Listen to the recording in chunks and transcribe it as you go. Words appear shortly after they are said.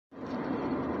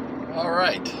All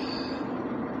right,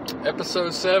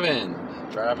 episode 7,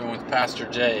 Driving with Pastor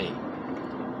Jay.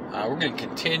 We're going to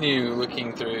continue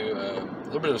looking through a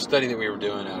little bit of a study that we were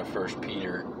doing out of 1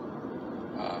 Peter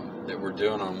that we're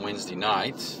doing on Wednesday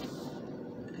nights.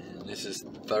 And this is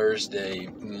Thursday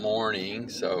morning,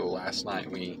 so last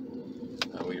night we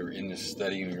were in this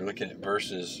study and we were looking at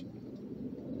verses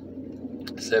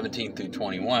 17 through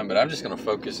 21, but I'm just going to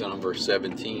focus on verse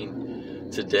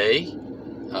 17 today.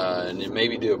 And then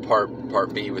maybe do a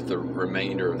part B with the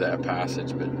remainder of that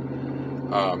passage. But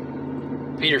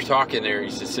Peter's talking there.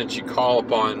 He says, since you call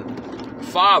upon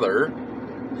Father,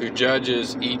 who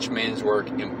judges each man's work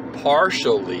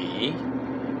impartially,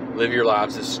 live your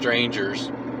lives as strangers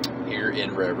here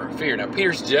in reverent fear. Now,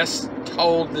 Peter's just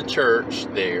told the church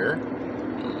there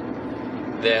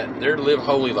that they're to live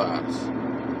holy lives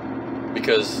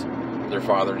because their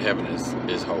Father in heaven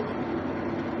is holy.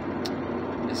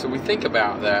 So we think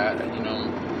about that,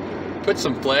 put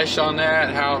some flesh on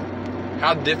that.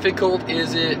 How difficult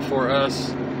is it for us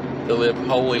to live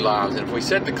holy lives? And if we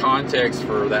set the context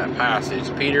for that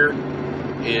passage, Peter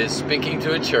is speaking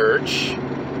to a church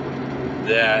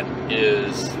that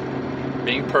is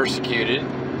being persecuted.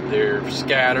 They're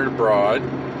scattered abroad.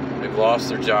 They've lost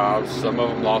their jobs. Some of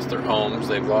them lost their homes.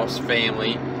 They've lost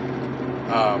family.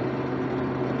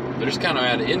 They're just kind of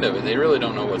at the end of it. They really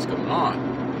don't know what's going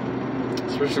on,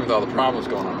 especially with all the problems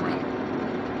going on around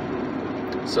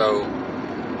them. So,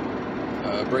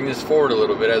 bring this forward a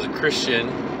little bit. As a Christian,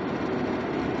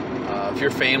 if your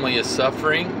family is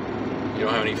suffering, you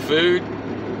don't have any food,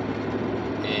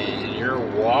 and you're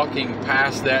walking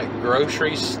past that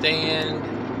grocery stand,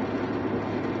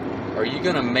 are you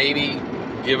going to maybe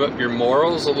give up your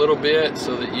morals a little bit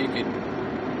so that you could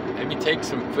maybe take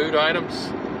some food items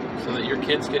so that your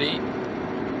kids could eat?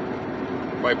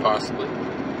 Quite possibly.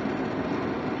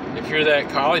 If you're that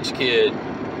college kid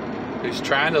who's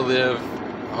trying to live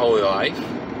a holy life,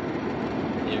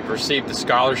 you've received a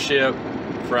scholarship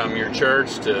from your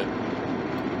church to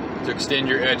extend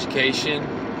your education,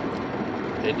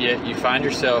 and yet you find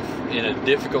yourself in a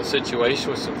difficult situation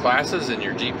with some classes and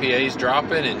your GPA's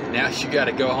dropping, and now you got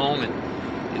to go home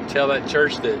and tell that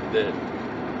church that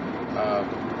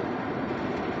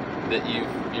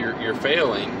you're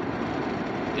failing.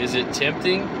 Is it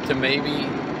tempting to maybe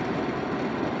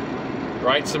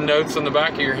write some notes on the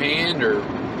back of your hand, or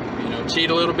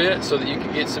cheat a little bit so that you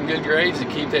can get some good grades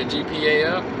and keep that GPA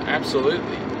up?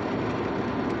 Absolutely.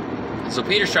 So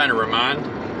Peter's trying to remind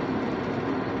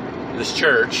this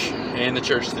church and the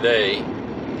church today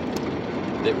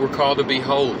that we're called to be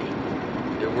holy,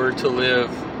 that we're to live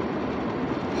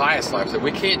pious lives, that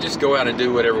we can't just go out and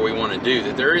do whatever we want to do,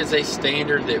 that there is a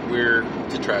standard that we're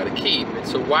to try to keep. And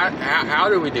so how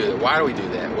do we do that? Why do we do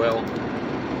that? Well,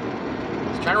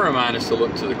 trying to remind us to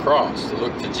look to the cross, to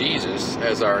look to Jesus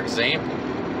as our example.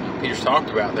 Peter's talked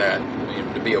about that,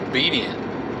 to be obedient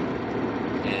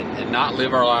and not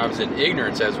live our lives in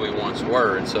ignorance as we once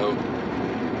were. And so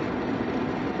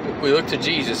we look to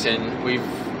Jesus, and we've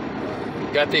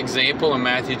got the example in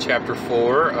Matthew chapter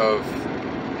 4 of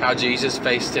how Jesus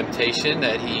faced temptation,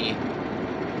 that he,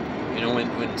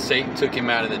 when Satan took him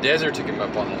out in the desert, took him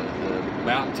up on the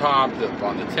mountaintop, up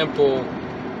on the temple,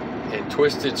 and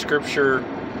twisted Scripture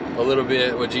a little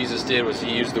bit. What Jesus did was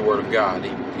he used the Word of God.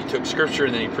 He took Scripture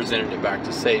and then he presented it back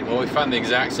to Satan. Well, we find the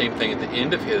exact same thing at the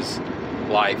end of his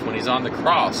life when he's on the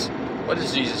cross. What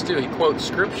does Jesus do? He quotes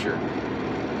Scripture.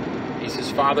 He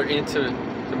says, Father, into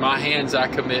my hands I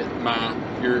commit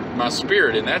my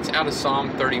spirit. And that's out of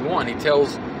Psalm 31. He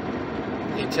tells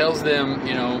them,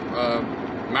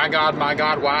 my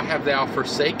God, why have thou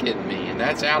forsaken me? And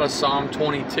that's out of Psalm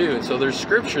 22. And so there's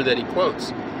Scripture that he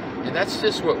quotes. And that's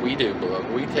just what we do,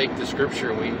 beloved. We take the Scripture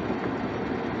and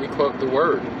we quote the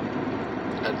Word.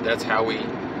 That's how we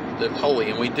live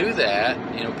holy. And we do that.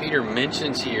 Peter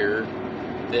mentions here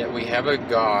that we have a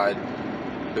God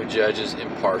who judges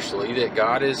impartially, that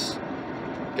God is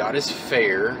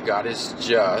fair, God is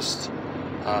just.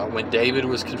 When David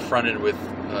was confronted with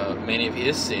many of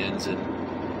his sins, and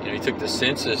he took the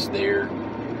census there,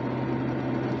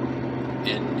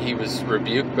 and he was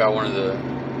rebuked by one of the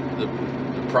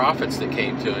prophets that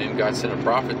came to him. God sent a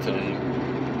prophet to him,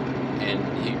 and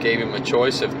he gave him a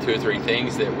choice of 2 or 3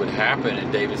 things that would happen,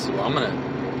 and David said, well, I'm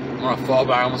gonna fall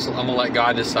back. I'm gonna let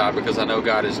God decide, because I know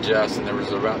God is just. And there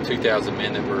was about 2,000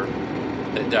 men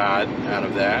that died out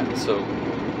of that. So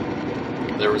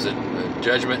there was a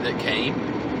judgment that came,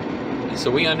 and so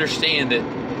we understand that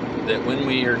when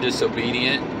we are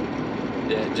disobedient,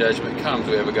 that judgment comes.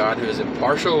 We have a God who is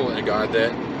impartial and a God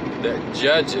that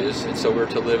judges, and so we're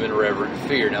to live in reverent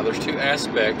fear. Now, there's 2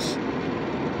 aspects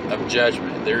of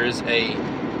judgment. There is a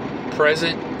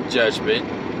present judgment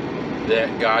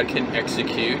that God can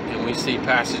execute, and we see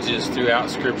passages throughout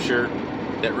Scripture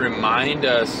that remind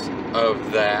us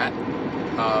of that.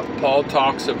 Paul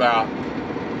talks about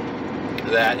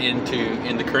that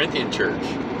in the Corinthian church.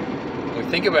 When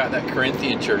we think about that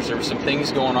Corinthian church, there were some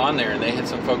things going on there, and they had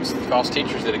some false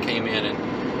teachers that came in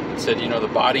and said, you know, the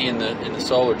body and the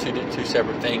soul are two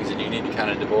separate things, and you need to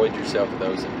kind of devoid yourself of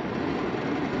those.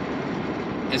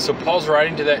 And so Paul's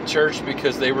writing to that church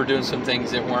because they were doing some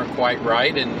things that weren't quite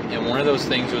right, and one of those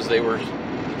things was they were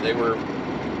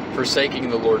forsaking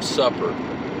the Lord's Supper.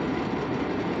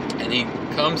 And he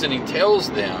comes and he tells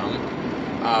them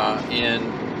in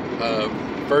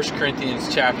 1 Corinthians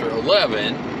chapter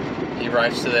 11, he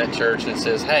writes to that church and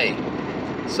says, hey,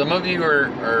 some of you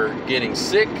are getting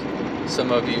sick,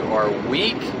 some of you are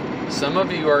weak, some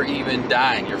of you are even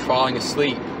dying, you're falling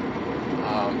asleep.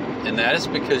 And that is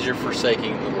because you're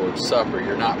forsaking the Lord's Supper.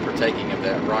 You're not partaking of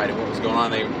that right. And what was going on,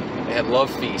 they had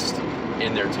love feast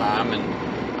in their time,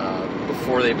 and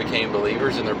before they became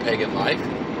believers in their pagan life.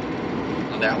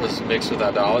 And that was mixed with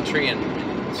idolatry.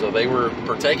 And so they were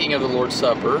partaking of the Lord's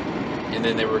Supper, and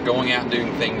then they were going out and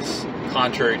doing things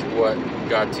contrary to what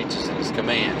God teaches in His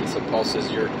command. And so Paul says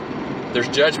there's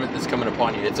judgment that's coming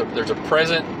upon you. There's a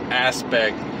present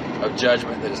aspect of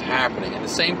judgment that is happening. And the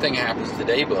same thing happens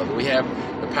today, beloved. We have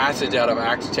the passage out of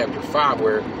Acts chapter 5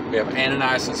 where we have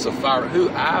Ananias and Sapphira,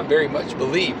 who I very much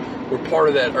believe were part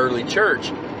of that early church.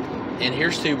 And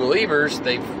here's two believers.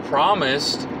 They've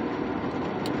promised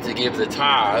to give the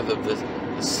tithe of the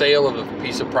sale of a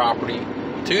piece of property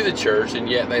to the church, and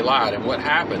yet they lied. And what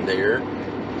happened there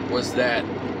was that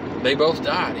they both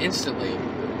died instantly.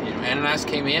 You know, Ananias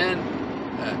came in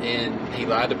and he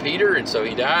lied to Peter, and so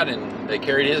he died, and they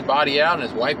carried his body out, and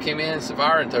his wife came in,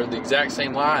 Sapphira, and told the exact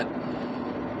same lie.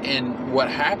 And what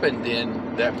happened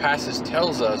then, that passage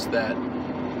tells us that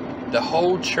the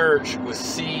whole church was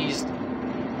seized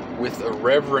with a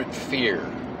reverent fear.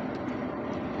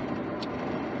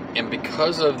 And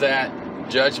because of that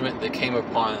judgment that came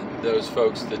upon those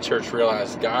folks, the church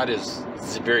realized God is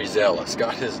very zealous.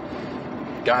 God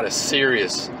is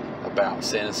serious about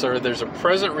sin. And so there's a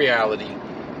present reality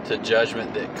to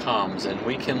judgment that comes, and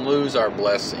we can lose our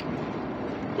blessing.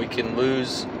 We can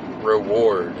lose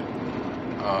reward.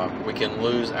 We can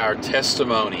lose our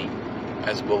testimony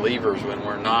as believers when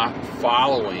we're not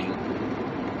following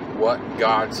what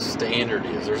God's standard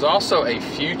is. There's also a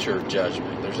future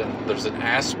judgment. There's an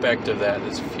aspect of that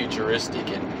that's futuristic,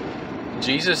 and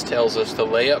Jesus tells us to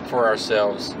lay up for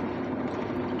ourselves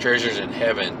treasures in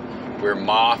heaven where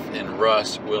moth and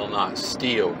rust will not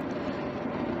steal.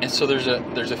 And so there's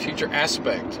a future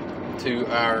aspect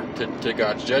to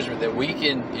God's judgment that we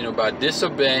can, you know, by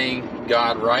disobeying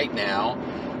God right now,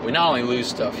 we not only lose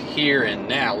stuff here and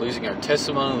now, losing our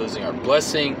testimony, losing our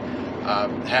blessing,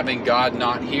 having God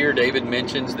not here. David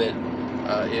mentions that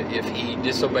if he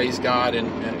disobeys God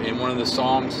in one of the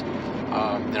Psalms,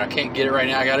 and I can't get it right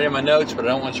now, I got it in my notes, but I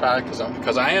don't want to try it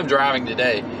because I am driving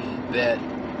today,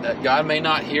 that God may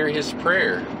not hear his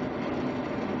prayer.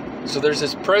 So there's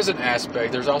this present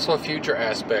aspect. There's also a future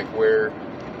aspect where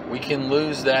we can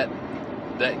lose that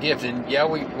gift. And yeah,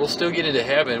 we'll still get into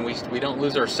heaven. We don't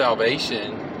lose our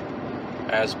salvation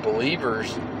as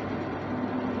believers,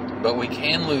 but we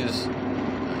can lose,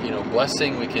 you know,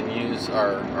 blessing. We can use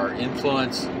our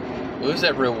influence, lose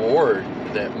that reward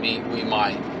that we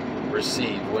might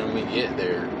receive when we get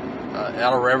there.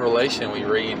 Out of Revelation, we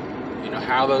read, you know,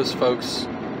 how those folks,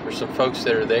 there's some folks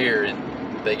that are there,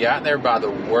 and they got there by the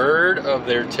word of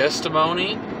their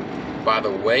testimony, by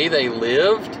the way they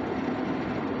lived,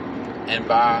 and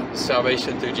by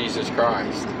salvation through Jesus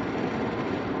Christ.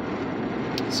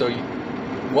 So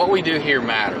what we do here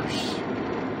matters.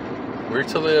 We're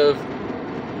to live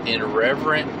in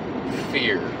reverent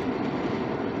fear.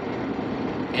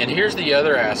 And here's the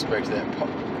other aspect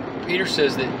that Peter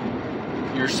says,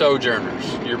 that you're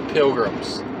sojourners, you're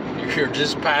pilgrims, you're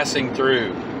just passing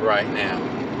through right now.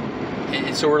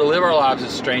 And so we're to live our lives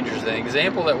as strangers. The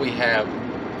example that we have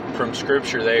from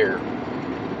Scripture there,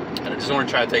 and I just want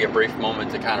to try to take a brief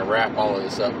moment to kind of wrap all of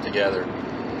this up together,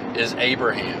 is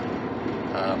Abraham.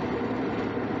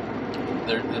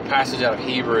 There's a passage out of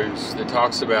Hebrews that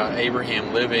talks about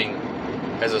Abraham living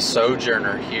as a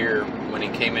sojourner here when he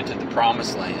came into the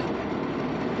Promised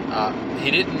Land.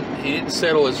 He didn't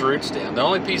settle his roots down. The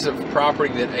only piece of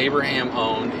property that Abraham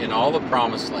owned in all the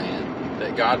Promised Land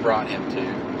that God brought him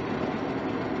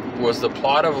to was the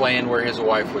plot of land where his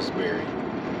wife was buried,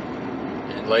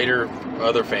 and later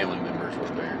other family members were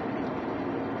buried.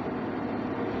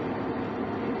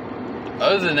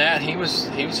 other than that, he was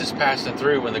just passing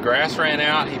through. When the grass ran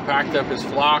out, he packed up his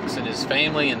flocks and his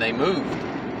family, and they moved.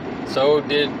 So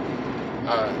did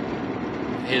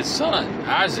his son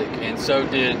Isaac, and so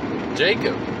did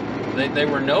Jacob. They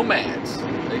were nomads.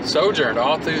 They sojourned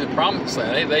all through the Promised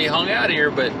Land. They hung out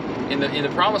here, but in the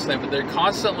Promised Land, but they're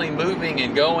constantly moving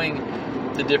and going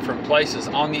to different places.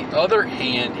 On the other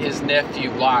hand, his nephew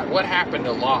Lot. What happened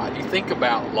to Lot? You think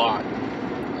about Lot.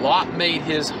 Lot made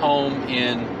his home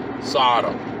in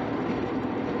Sodom.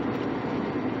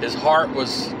 His heart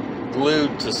was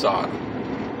glued to Sodom,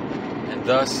 and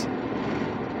thus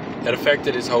it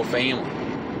affected his whole family.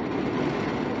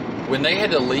 When they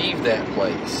had to leave that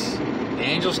place, the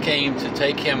angels came to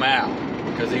take him out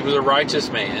because he was a righteous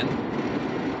man.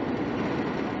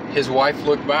 His wife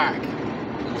looked back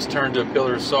and was turned to a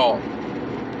pillar of salt.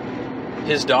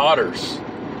 His daughters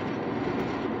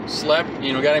slept,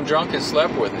 got him drunk and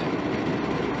slept with him.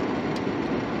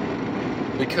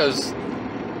 Because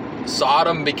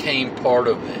Sodom became part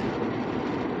of them.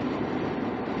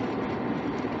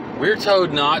 We're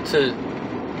told not to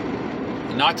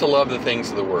love the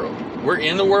things of the world. We're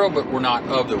in the world, but we're not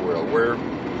of the world.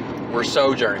 We're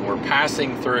sojourning. We're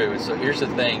passing through. And so here's the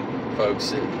thing,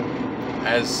 folks.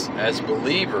 As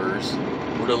believers,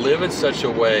 we're to live in such a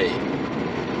way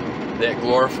that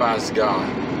glorifies God.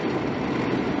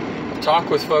 I've talked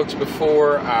with folks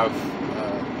before. I've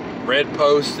read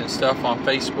posts and stuff on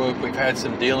Facebook. We've had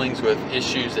some dealings with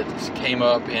issues that came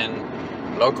up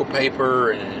in local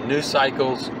paper and in news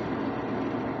cycles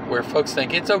where folks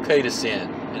think it's okay to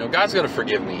sin. God's going to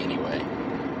forgive me anyway.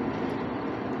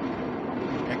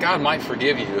 And God might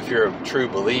forgive you if you're a true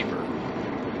believer,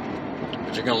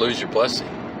 but you're going to lose your blessing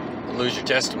and lose your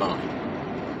testimony.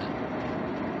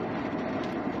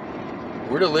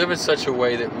 We're to live in such a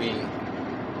way that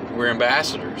we're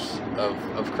ambassadors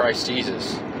of Christ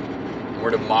Jesus. We're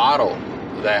to model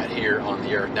that here on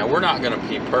the earth. Now, we're not going to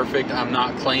be perfect. I'm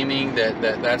not claiming that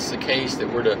that's the case,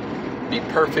 that we're to be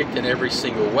perfect in every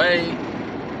single way.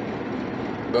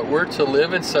 But we're to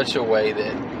live in such a way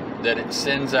that it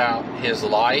sends out His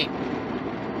light,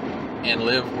 and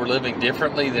we're living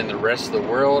differently than the rest of the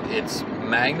world. It's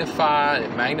magnified.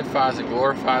 It magnifies and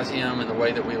glorifies Him in the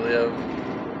way that we live.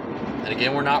 And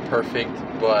again, we're not perfect,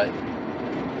 but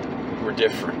we're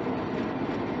different.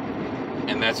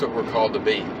 And that's what we're called to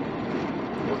be.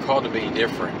 We're called to be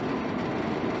different.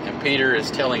 And Peter is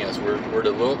telling us we're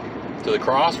to look to the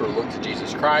cross, we're to look to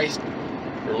Jesus Christ,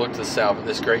 we're to look to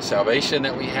this great salvation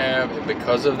that we have, and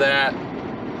because of that,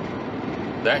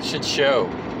 that should show.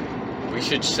 We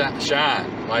should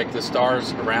shine like the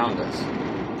stars around us.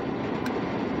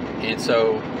 And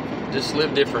so, just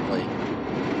live differently.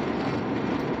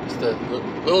 Just a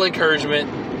little encouragement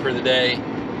for the day.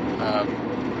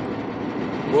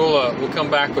 We'll come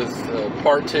back with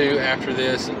part 2 after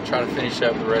this and try to finish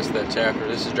up the rest of that chapter.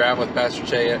 This is Driving with Pastor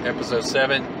Che, episode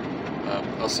 7.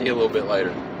 I'll see you a little bit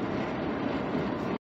later.